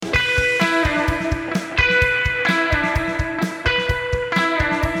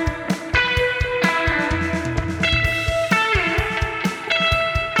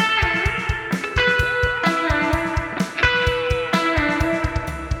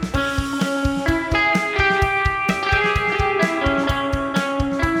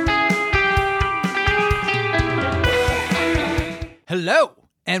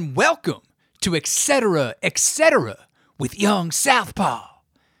and welcome to Etc. Etc. with Young Southpaw.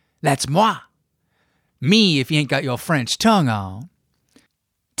 That's moi. Me if you ain't got your French tongue on.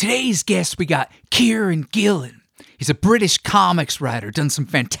 Today's guest, we got Kieran Gillen. He's a British comics writer, done some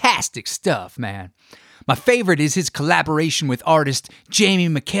fantastic stuff, man. My favorite is his collaboration with artist Jamie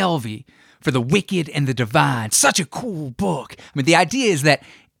McKelvey for The Wicked and the Divine. Such a cool book. I mean, the idea is that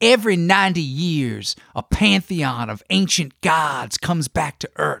every 90 years, a pantheon of ancient gods comes back to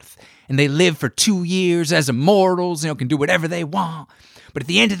Earth, and they live for 2 years as immortals, can do whatever they want. But at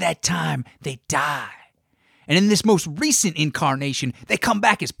the end of that time, they die. And in this most recent incarnation, they come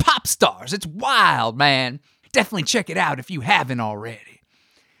back as pop stars. It's wild, man. Definitely check it out if you haven't already.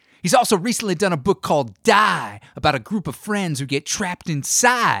 He's also recently done a book called Die, about a group of friends who get trapped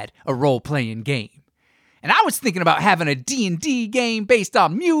inside a role-playing game. And I was thinking about having a D&D game based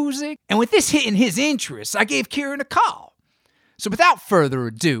on music, and with this hitting his interests, I gave Kieran a call. So without further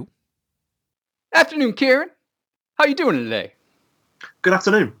ado... Afternoon, Kieran. How you doing today? Good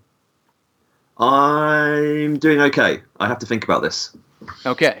afternoon. I'm doing okay. I have to think about this.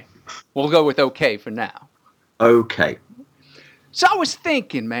 Okay. We'll go with okay for now. Okay. So I was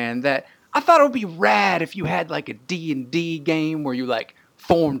thinking, man, that I thought it would be rad if you had like a D&D game where you like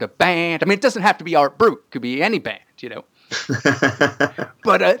formed a band. I mean, it doesn't have to be Art Brut. It could be any band,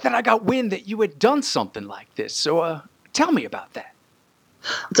 But then I got wind that you had done something like this. So tell me about that.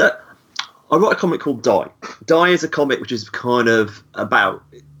 I wrote a comic called Die. Die is a comic which is kind of about...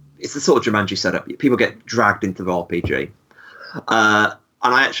 It's the sort of Jumanji setup. People get dragged into the RPG. And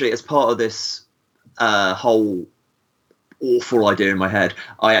I actually, as part of this whole awful idea in my head,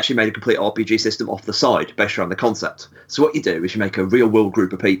 I actually made a complete RPG system off the side based around the concept. So what you do is you make a real world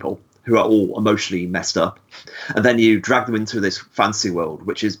group of people who are all emotionally messed up, and then you drag them into this fantasy world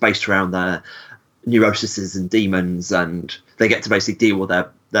which is based around their neuroses and demons, and they get to basically deal with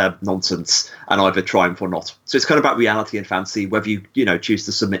their nonsense and either triumph or not. So it's kind of about reality and fantasy, whether you choose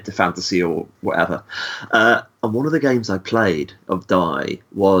to submit to fantasy or whatever. And one of the games I played of Die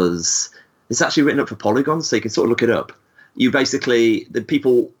it's actually written up for Polygon, so you can sort of look it up. You basically, the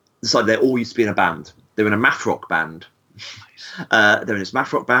people decided they all used to be in a band. They were in a math rock band. They're in this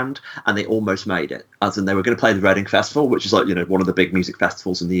math rock band, and they almost made it. As in, they were going to play the Reading Festival, which is like one of the big music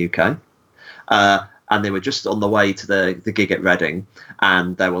festivals in the UK. And they were just on the way to the gig at Reading,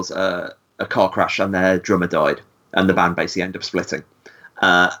 and there was a car crash, and their drummer died, and the band basically ended up splitting.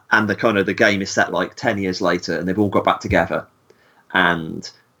 And the game is set like 10 years later, and they've all got back together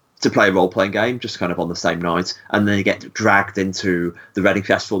and to play a role-playing game, just kind of on the same night, and then they get dragged into the Reading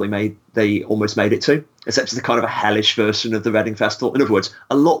Festival they almost made it to, except it's a kind of a hellish version of the Reading Festival. In other words,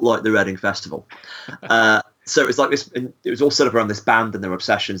 a lot like the Reading Festival. So it was like this, and it was all set up around this band and their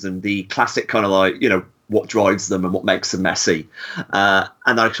obsessions and the classic kind of like, what drives them and what makes them messy. And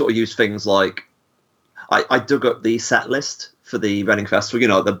I sort of used things like, I dug up the set list for the Reading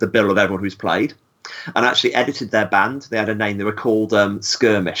Festival, the bill of everyone who's played, and actually edited their band. They had a name. They were called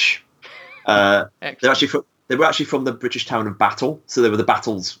Skirmish. They were actually from the British town of Battle. So they were the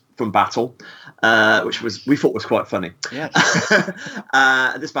Battles from Battle, which we thought was quite funny. Yeah.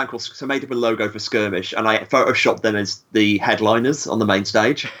 This band made up a logo for Skirmish, and I photoshopped them as the headliners on the main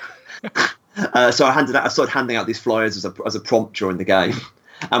stage. So I started handing out these flyers as a prompt during the game,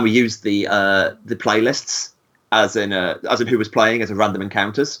 and we used the playlists as in who was playing as a random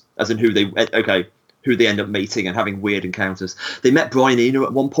encounters, as in who they end up meeting and having weird encounters. They met Brian Eno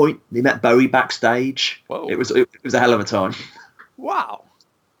at one point. They met Bowie backstage. Whoa. It was a hell of a time. Wow.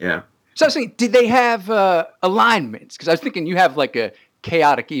 Yeah. So I was thinking, did they have alignments? Because I was thinking you have like a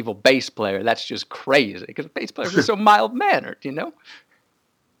chaotic evil bass player. That's just crazy because bass players are so mild-mannered,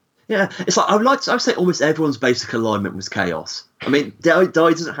 Yeah, it's like I would say almost everyone's basic alignment was chaos. I mean, Die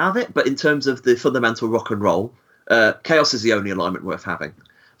doesn't have it, but in terms of the fundamental rock and roll, chaos is the only alignment worth having.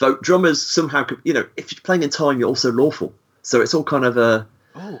 Though drummers somehow, if you're playing in time, you're also lawful. So it's all kind of there's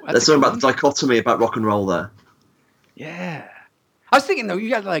something about the dichotomy about rock and roll there. Yeah. I was thinking, though, you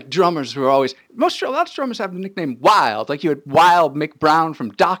got like drummers who are always... a lot of drummers have the nickname Wild. Like you had Wild Mick Brown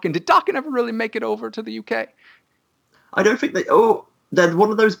from Dokken. Did Dokken ever really make it over to the UK? I don't think they're one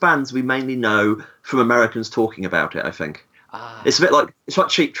of those bands we mainly know from Americans talking about it, I think. It's a bit like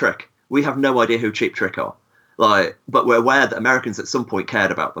Cheap Trick. We have no idea who Cheap Trick are. But we're aware that Americans at some point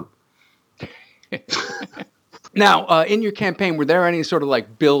cared about them. Now, in your campaign, were there any sort of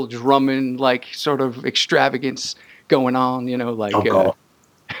like Bill Drummond, like sort of extravagance going on, Oh, God.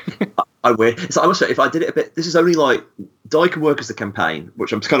 I wish. It's like, I must say, if I did it a bit, this is only like Die can work as a campaign,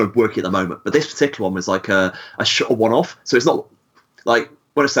 which I'm kind of working at the moment. But this particular one was like a one-off, so it's not like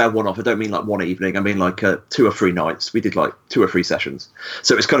when I say a one-off, I don't mean like one evening. I mean like 2 or 3 nights. We did like 2 or 3 sessions,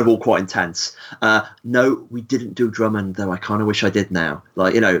 so it's kind of all quite intense. No, we didn't do Drummond though. I kind of wish I did now.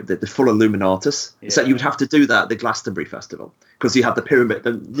 Like, you know, the full Illuminatus. Yeah. So you would have to do that at the Glastonbury Festival, because you have the pyramid.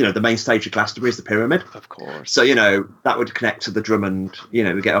 You know, the main stage of Glastonbury is the pyramid. Of course. So, you know, that would connect to the Drummond. You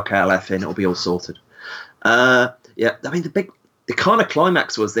know, we get OKLF in, it'll be all sorted. Yeah, I mean the kind of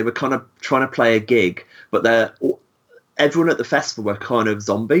climax was they were kind of trying to play a gig, but everyone at the festival were kind of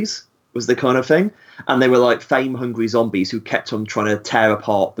zombies, was the kind of thing. And they were like fame-hungry zombies who kept on trying to tear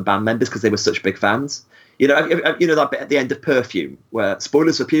apart the band members because they were such big fans. You know that bit at the end of Perfume, where,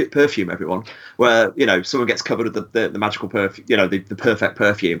 spoilers for Perfume, everyone, where, you know, someone gets covered with the magical perfume, you know, the perfect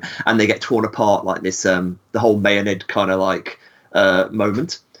perfume, and they get torn apart like this, the whole Mayanid kind of like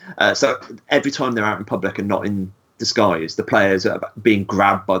moment. So every time they're out in public and not in disguise, the players are being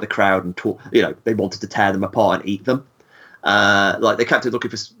grabbed by the crowd and you know, they wanted to tear them apart and eat them. Like they kept looking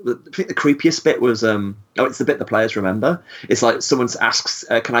for. I think the creepiest bit was it's the bit the players remember. It's like someone asks,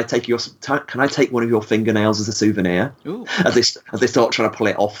 "Can I take one of your fingernails as a souvenir?" Ooh. As they start trying to pull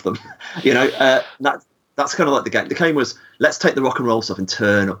it off them. You know, that's kind of like the game. The game was, let's take the rock and roll stuff and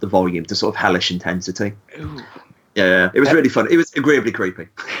turn up the volume to sort of hellish intensity. Ooh. Yeah, it was really fun. It was agreeably creepy.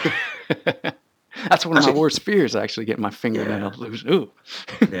 That's one of my worst fears, actually, getting my fingernail loose. Ooh.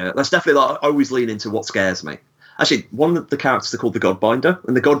 Yeah, that's definitely like, I always lean into what scares me. Actually, one of the characters are called the Godbinder,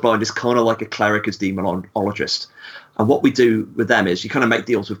 and the Godbinder is kind of like a cleric as demonologist. And what we do with them is you kind of make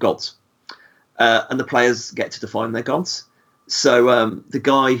deals with gods, and the players get to define their gods. So the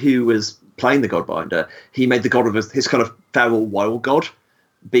guy who was playing the Godbinder, he made the god of his kind of feral wild god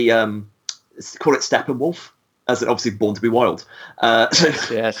be call it Steppenwolf, as obviously born to be wild.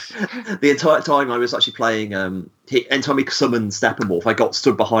 Yes. The entire time I was actually playing, anytime he summoned Steppenwolf, I got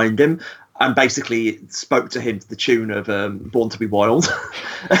stood behind him and basically spoke to him to the tune of Born to be Wild.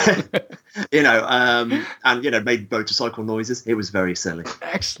 You know, and, you know, made motorcycle noises. It was very silly.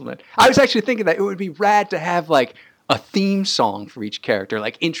 Excellent. I was actually thinking that it would be rad to have like a theme song for each character,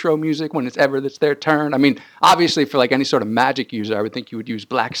 like intro music when it's their turn. I mean, obviously for like any sort of magic user, I would think you would use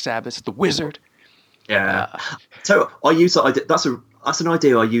Black Sabbath's The Wizard. Yeah. So I use that. That's an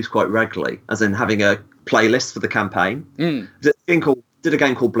idea I use quite regularly, as in having a playlist for the campaign. Did a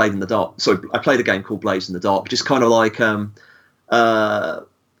game called Blade in the Dark. So I played a game called Blades in the Dark, just kind of like I've got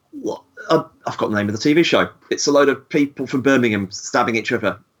the name of the TV show. It's a load of people from Birmingham stabbing each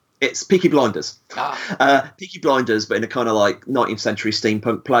other. It's Peaky Blinders. Peaky Blinders, but in a kind of like 19th century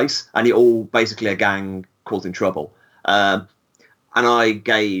steampunk place, and you're all basically a gang causing trouble. And I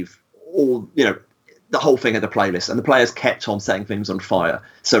gave all, you know, the whole thing at the playlist, and the players kept on setting things on fire.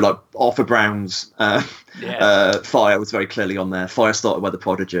 So like Arthur Brown's Fire was very clearly on there. Fire Started by the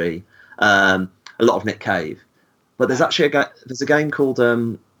Prodigy, a lot of Nick Cave. But there's actually a game called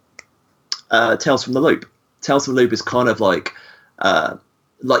Tales from the Loop. Tales from the Loop is kind of like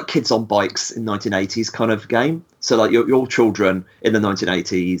kids on bikes in 1980s kind of game. So like your children in the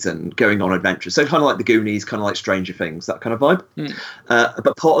 1980s and going on adventures. So kind of like the Goonies, kind of like Stranger Things, that kind of vibe.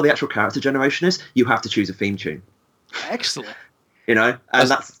 But part of the actual character generation is you have to choose a theme tune. Excellent. You know,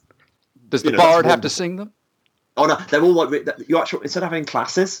 and does the bard have to sing them? Oh no, they're all like you actually, instead of having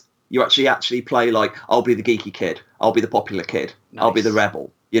classes, you actually play like, I'll be the geeky kid, I'll be the popular kid, nice. I'll be the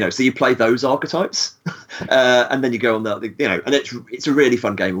rebel. You know, so you play those archetypes, and then you go on the, you know, and it's a really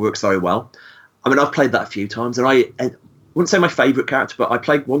fun game. It works very well. I mean, I've played that a few times, and I wouldn't say my favourite character, but I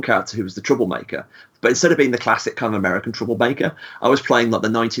played one character who was the troublemaker. But instead of being the classic kind of American troublemaker, I was playing like the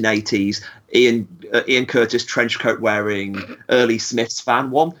 1980s Ian Curtis trenchcoat wearing early Smiths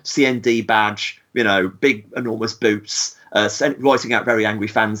fan one, CND badge, you know, big enormous boots, writing out very angry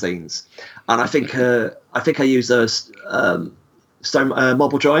fanzines. And I think I used those.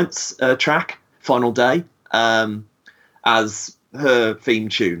 Marble Giants track, Final Day, as her theme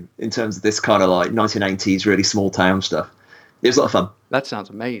tune in terms of this kind of like 1980s really small town stuff. It was a lot of fun. That sounds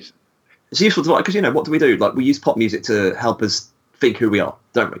amazing. It's useful to, because, you know, what do? Like, we use pop music to help us think who we are,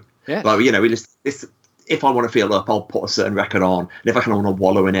 don't we? Yeah. Like, you know, if I want to feel up, I'll put a certain record on, and if I kind of want to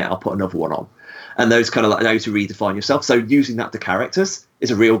wallow in it, I'll put another one on. And those kind of like allow you to redefine yourself. So using that to characters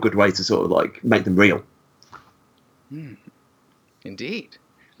is a real good way to sort of like make them real. Indeed.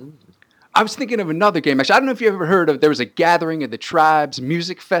 I was thinking of another game. Actually, I don't know if you ever heard of, there was a Gathering of the Tribes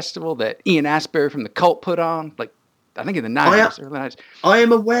music festival that Ian Astbury from The Cult put on, like, I think in the 90s, early 90s. I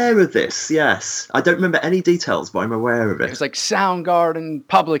am aware of this, yes. I don't remember any details, but I'm aware of it. It was like Soundgarden,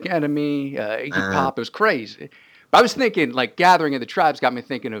 Public Enemy, Iggy Pop. It was crazy. But I was thinking, like, Gathering of the Tribes got me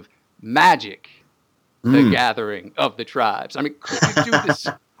thinking of Magic, the Gathering of the Tribes. I mean, could you do this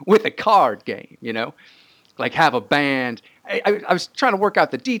with a card game, you know? like have a band. I was trying to work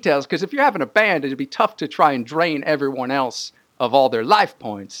out the details because if you're having a band, it'd be tough to try and drain everyone else of all their life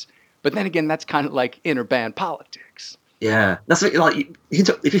points. But then again, that's kind of like inner band politics. Yeah, that's like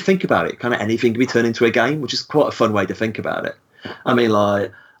if you think about it, kind of anything can be turned into a game, which is quite a fun way to think about it. I mean,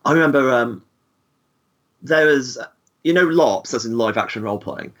 like I remember there was LARPs, as in live action role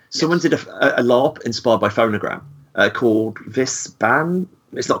playing. Someone did a LARP inspired by Phonogram called Visband.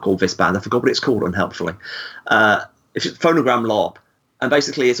 It's not called Visband. I forgot what it's called, unhelpfully. It's Phonogram LARP, and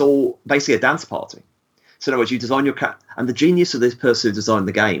basically it's all basically a dance party. So in other words, you design your and the genius of this person who designed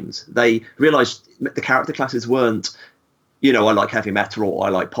the games, they realised the character classes weren't, I like heavy metal or I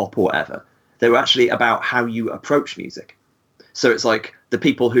like pop or whatever. They were actually about how you approach music. So it's like the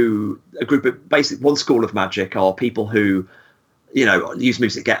people who, a group of, basically one school of magic are people who, use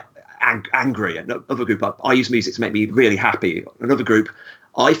music to get angry. Another group, I use music to make me really happy. Another group,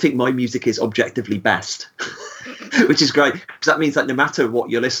 I think my music is objectively best, which is great because that means that no matter what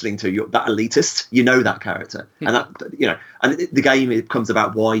you're listening to, you're that elitist, that character, and that and the game it comes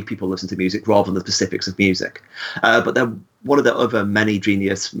about why people listen to music rather than the specifics of music. But then one of the other many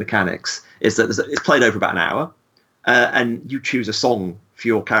genius mechanics is that it's played over about an hour, and you choose a song for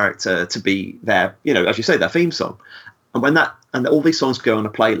your character to be their, as you say, their theme song, and all these songs go on a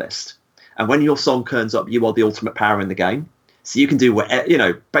playlist, and when your song turns up, you are the ultimate power in the game. So you can do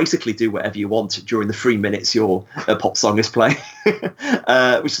whatever, basically do whatever you want during the 3 minutes your pop song is playing,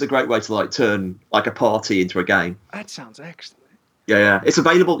 which is a great way to like turn like a party into a game. That sounds excellent. Yeah. It's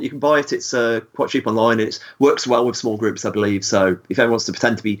available. You can buy it. It's quite cheap online. It works well with small groups, I believe. So if anyone wants to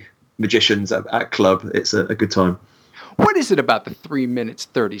pretend to be magicians at a club, it's a good time. What is it about the 3 minutes,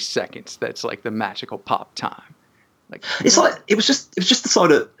 30 seconds that's like the magical pop time? Like it's like it was just the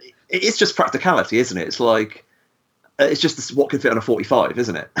sort of it's just practicality, isn't it? It's like. It's just what can fit on a 45,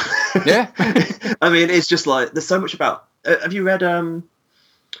 isn't it? Yeah. I mean, it's just like there's so much about. Have you read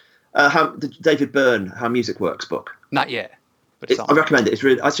David Byrne How Music Works book? Not yet, but I recommend it. It's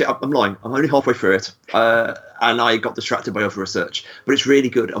really actually I'm lying. I'm only halfway through it, and I got distracted by other research. But it's really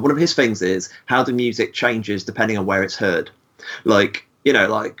good. And one of his things is how the music changes depending on where it's heard. Like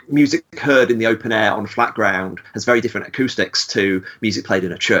music heard in the open air on flat ground has very different acoustics to music played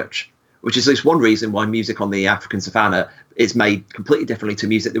in a church. Which is at least one reason why music on the African savannah is made completely differently to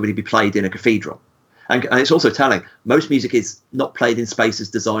music that would be played in a cathedral. And it's also telling, most music is not played in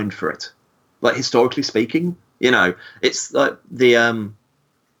spaces designed for it. Like, historically speaking, it's like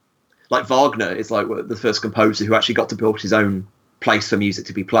like Wagner is like the first composer who actually got to build his own place for music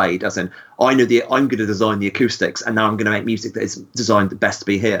to be played, as in, I'm going to design the acoustics, and now I'm going to make music that is designed the best to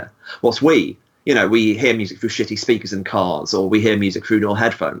be here. Whilst we hear music through shitty speakers in cars, or we hear music through no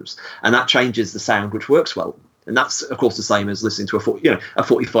headphones, and that changes the sound, which works well. And that's, of course, the same as listening to a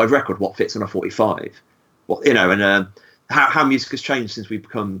 45 record. What fits on a 45? And how music has changed since we've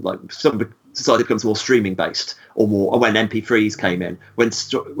become like some society becomes more streaming based, or when MP3s came in, when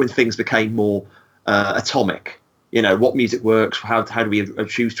things became more atomic. What music works. How do we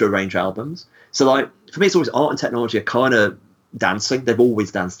choose to arrange albums? So, like for me, it's always art and technology are kind of dancing. They've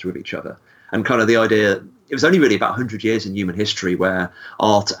always danced with each other. And kind of the idea, it was only really about 100 years in human history where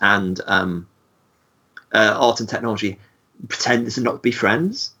art and technology pretend to not be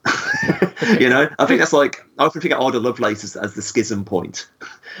friends. I think that's like, I often think of Ada Lovelace as the schism point.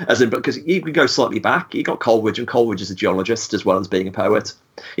 As in, because you can go slightly back. You got Coleridge, and Coleridge is a geologist as well as being a poet.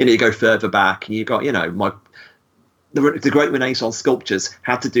 You go further back, and you got, the great Renaissance sculptures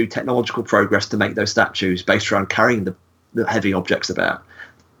had to do technological progress to make those statues based around carrying the heavy objects about.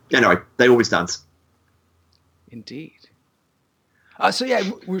 Anyway, they always dance. Indeed. So yeah,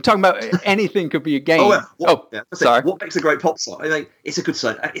 we were talking about anything could be a game. Sorry. What makes a great pop song? I mean, it's a good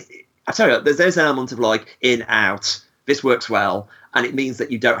song. I tell you, there's an element of like in, out. This works well, and it means that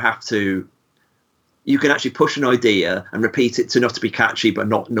you don't have to. You can actually push an idea and repeat it enough to be catchy, but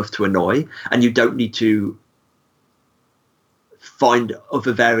not enough to annoy, and you don't need to find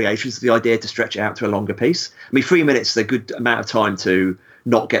other variations of the idea to stretch it out to a longer piece. I mean, 3 minutes is a good amount of time to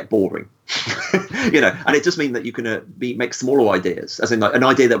not get boring. And it does mean that you can make smaller ideas, as in like an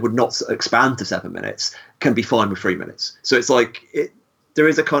idea that would not expand to 7 minutes can be fine with 3 minutes. So it's like there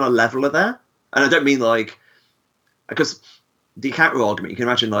is a kind of leveler there, and I don't mean like, because the counter argument, you can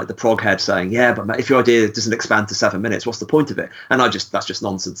imagine like the prog head saying, yeah, but if your idea doesn't expand to 7 minutes, what's the point of it? And that's just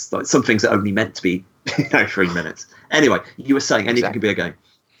nonsense. Like, some things are only meant to be 3 minutes. Anyway, you were saying anything could be a game.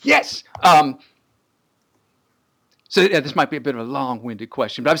 Yes. So this might be a bit of a long-winded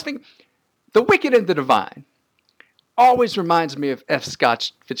question, but I was thinking, The Wicked and the Divine always reminds me of F.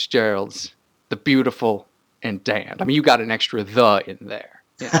 Scott Fitzgerald's The Beautiful and Damned. I mean, you got an extra "the" in there.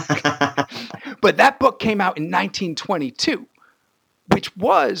 Yeah. But that book came out in 1922, which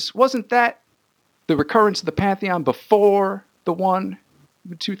wasn't that the Recurrence of the Pantheon before the one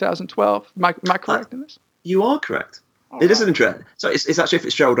in 2012? Am I correct in this? You are correct. It is an interesting. So it's actually a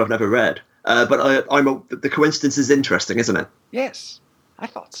Fitzgerald I've never read, but the coincidence is interesting, isn't it? Yes, I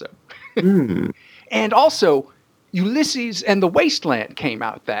thought so. And also, Ulysses and the Wasteland came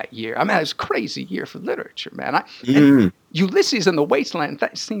out that year. I mean, it was a crazy year for literature, man. And Ulysses and the Wasteland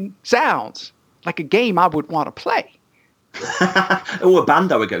sounds like a game I would want to play. A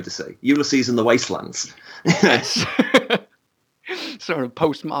band I would go to see. Ulysses and the Wastelands. Yes. Sort of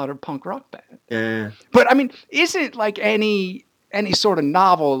postmodern punk rock band. Yeah. But I mean, isn't like any sort of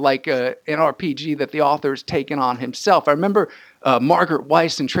novel like an RPG that the author's taken on himself? I remember Margaret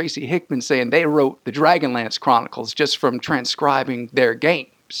Weiss and Tracy Hickman saying they wrote the Dragonlance Chronicles just from transcribing their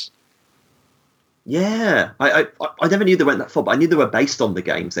games. Yeah, I never knew they went that far, but I knew they were based on the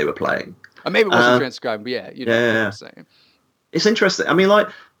games they were playing. Maybe it wasn't transcribed, but yeah, you know what I'm saying. It's interesting. I mean, like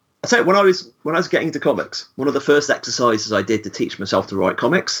I say, when I was getting into comics, one of the first exercises I did to teach myself to write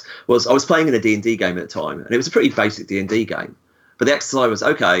comics was I was playing in a D&D game at the time, and it was a pretty basic D&D game. But the exercise was,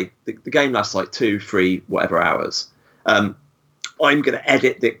 okay, the game lasts like 2, 3, whatever hours. I'm going to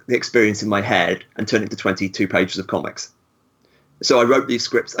edit the experience in my head and turn it into 22 pages of comics. So I wrote these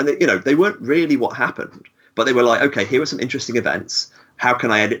scripts, and they weren't really what happened, but they were like, okay, here are some interesting events. How can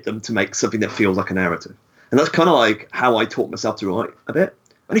I edit them to make something that feels like a narrative? And that's kind of like how I taught myself to write a bit.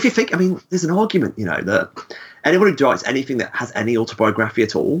 And if you think, I mean, there's an argument, that anyone who writes anything that has any autobiography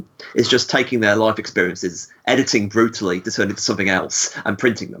at all is just taking their life experiences, editing brutally to turn into something else and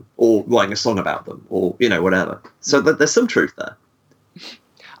printing them or writing a song about them or, whatever. So there's some truth there.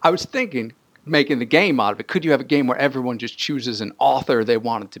 I was thinking, making the game out of it, could you have a game where everyone just chooses an author they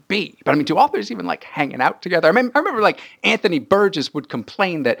wanted to be? But I mean, do authors even like hanging out together? I remember like Anthony Burgess would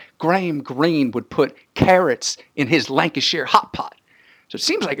complain that Graham Greene would put carrots in his Lancashire hot pot. So it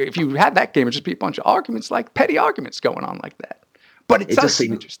seems like if you had that game, it'd just be a bunch of arguments, like petty arguments going on like that. But it does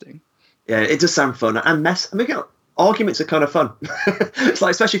seem interesting. Yeah, it does sound fun and mess. I mean, arguments are kind of fun. It's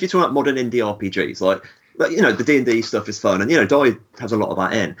like, especially if you're talking about modern indie RPGs, like the D&D stuff is fun, and Die has a lot of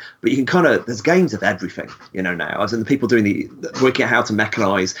that in. But you can there's games of everything, now. As in the people doing working out how to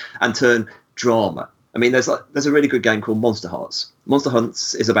mechanize and turn drama. I mean, there's a really good game called Monster Hearts. Monster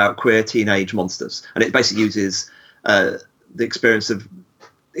Hunts is about queer teenage monsters, and it basically uses the experience of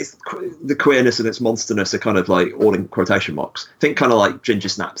the queerness and its monsterness are kind of like all in quotation marks. Think kind of like Ginger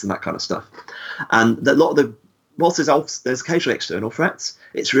Snaps and that kind of stuff. And a lot of whilst there's occasionally external threats,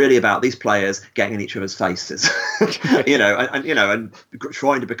 it's really about these players getting in each other's faces, and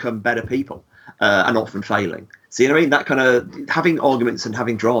trying to become better people, and often failing. So, I mean? That kind of having arguments and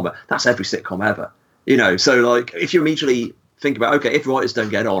having drama, that's every sitcom ever, So like, if you immediately think about, okay, if writers don't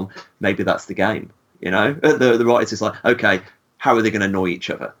get on, maybe that's the game, the writers is like, okay, how are they going to annoy each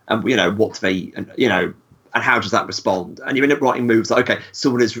other? And, and how does that respond? And you end up writing moves like, okay,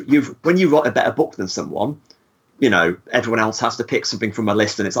 when you write a better book than someone, everyone else has to pick something from a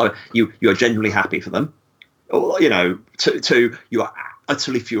list, and it's like you are genuinely happy for them, or to you are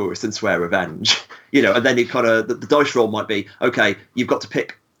utterly furious and swear revenge, and then you kind of the dice roll might be, okay, you've got to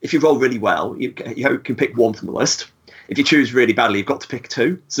pick. If you roll really well, you can pick one from the list. If you choose really badly, you've got to pick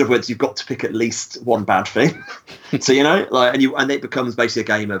two. So in other words, you've got to pick at least one bad thing. So and it becomes basically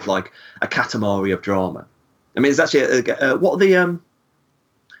a game of like a Katamari of drama. I mean, it's actually there's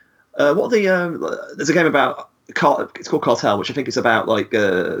a game about. It's called Cartel, which I think is about like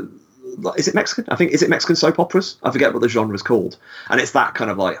is it Mexican? Is it Mexican soap operas? I forget what the genre is called, and it's that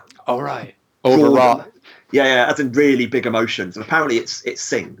kind of like overwrought. Yeah, as in really big emotions. And apparently, it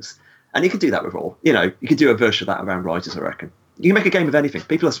sings, and you can do that with all. You could do a version of that around writers. I reckon you can make a game of anything.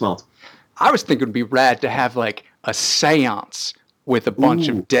 People are smart. I was thinking it'd be rad to have like a seance with a bunch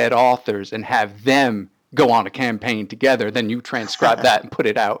of dead authors and have them go on a campaign together, then you transcribe that and put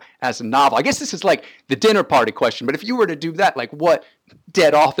it out as a novel. I guess this is like the dinner party question, but if you were to do that, like what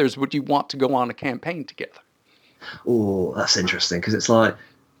dead authors would you want to go on a campaign together? Oh, that's interesting, because it's like,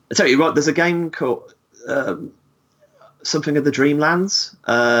 I tell you what, there's a game called something of the Dreamlands,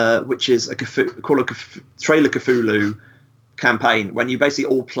 which is called a Trailer Cthulhu campaign, when you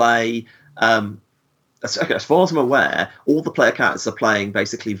basically all play, as far as I'm aware, all the player characters are playing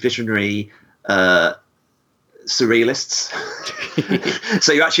basically visionary surrealists.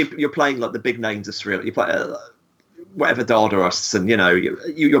 So you're playing like the big names of surreal. You play whatever Dardaists, and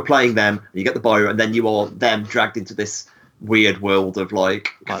you're playing them, and you get the bio, and then you are them dragged into this weird world of like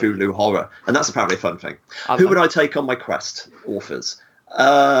Cthulhu horror, and that's apparently a fun thing. Who would I take on my quest? Authors.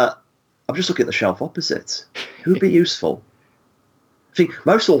 I'm just looking at the shelf opposite. Who would be useful? I think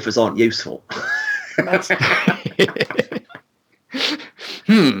most authors aren't useful.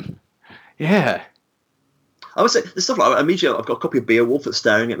 Yeah. I would say the stuff like immediately I've got a copy of Beowulf that's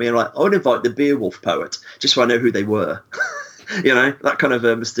staring at me, and I would invite the Beowulf poet just so I know who they were. That kind of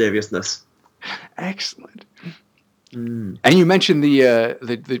mysteriousness. Excellent. And you mentioned the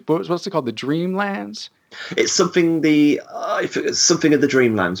what's it called? The Dreamlands? It's something something of the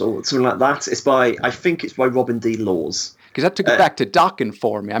Dreamlands or something like that. I think it's by Robin D. Laws. Because that took it back to Dokken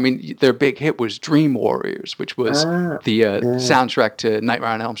for me. I mean, their big hit was Dream Warriors, which was the soundtrack to Nightmare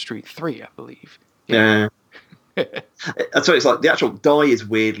on Elm Street 3, I believe. Yeah. That's what it's like. The actual Die is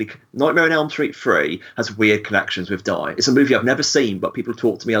weirdly... Nightmare on Elm Street 3 has weird connections with Die. It's a movie I've never seen, but people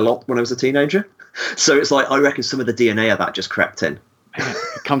talked to me a lot when I was a teenager. So it's like, I reckon some of the DNA of that just crept in. Man,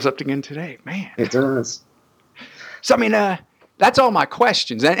 it comes up again today, man. It does. So, I mean, that's all my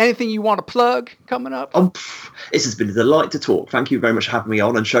questions. Anything you want to plug coming up? This has been a delight to talk. Thank you very much for having me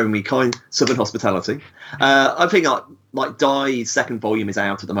on and showing me kind Southern hospitality. I think like Die's second volume is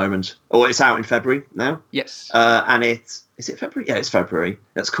out at the moment, or it's out in February now. Yes. And is it February? Yeah, it's February.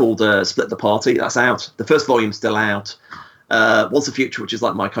 It's called Split the Party. That's out. The first volume's still out. What's the Future, which is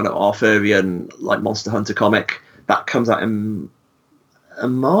like my kind of Arthurian, like Monster Hunter comic, that comes out in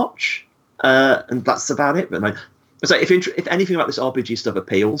March, and that's about it. But so if anything about this RPG stuff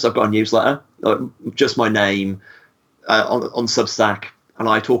appeals, I've got a newsletter, just my name, on Substack, and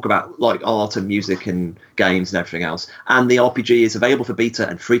I talk about like art and music and games and everything else. And the RPG is available for beta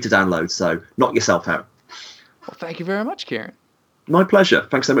and free to download, so knock yourself out. Well, thank you very much, Kieran. My pleasure.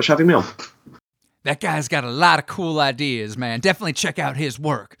 Thanks so much for having me on. That guy's got a lot of cool ideas, man. Definitely check out his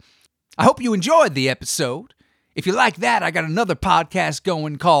work. I hope you enjoyed the episode. If you like that, I got another podcast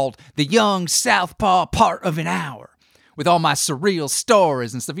going called The Young Southpaw Part of an Hour, with all my surreal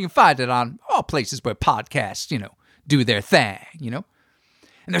stories and stuff. You can find it on all places where podcasts, do their thing, And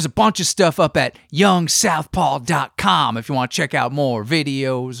there's a bunch of stuff up at youngsouthpaw.com if you want to check out more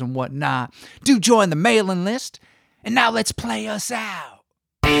videos and whatnot. Do join the mailing list. And now let's play us out.